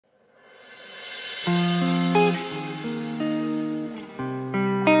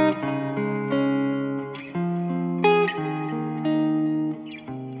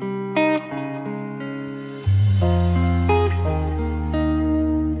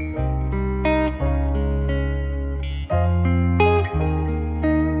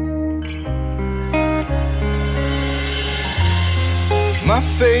my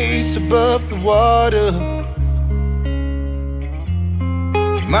face above the water.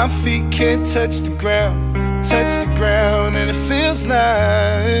 My feet can't touch the ground, and it feels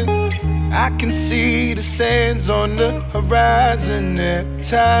like I can see the sands on the horizon. Every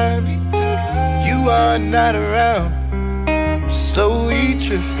time you are not around, I'm slowly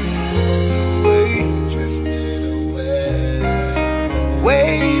drifting away,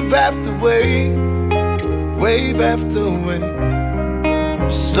 wave after wave, wave after wave,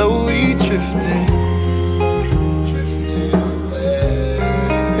 I'm slowly drifting.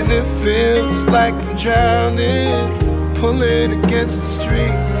 It feels like I'm drowning, pulling against the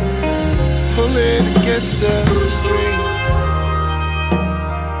stream, pulling against the stream.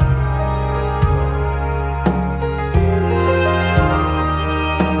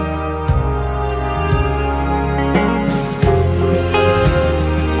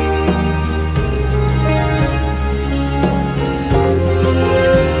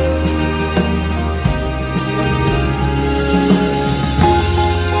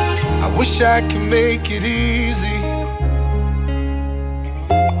 Wish I could make it easy,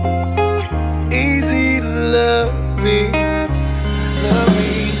 easy to love me, love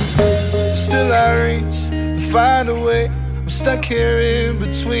me. Still I reach to find a way. I'm stuck here in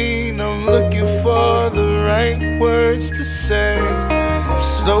between. I'm looking for the right words to say. I'm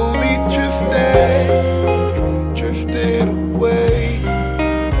slowly drifting, drifting away,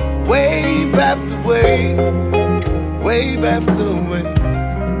 wave after wave, wave after wave.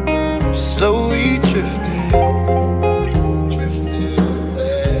 Slowly drifting, drifting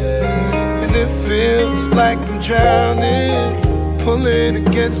away. And it feels like I'm drowning, pulling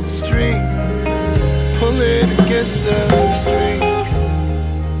against the stream, pulling against the stream.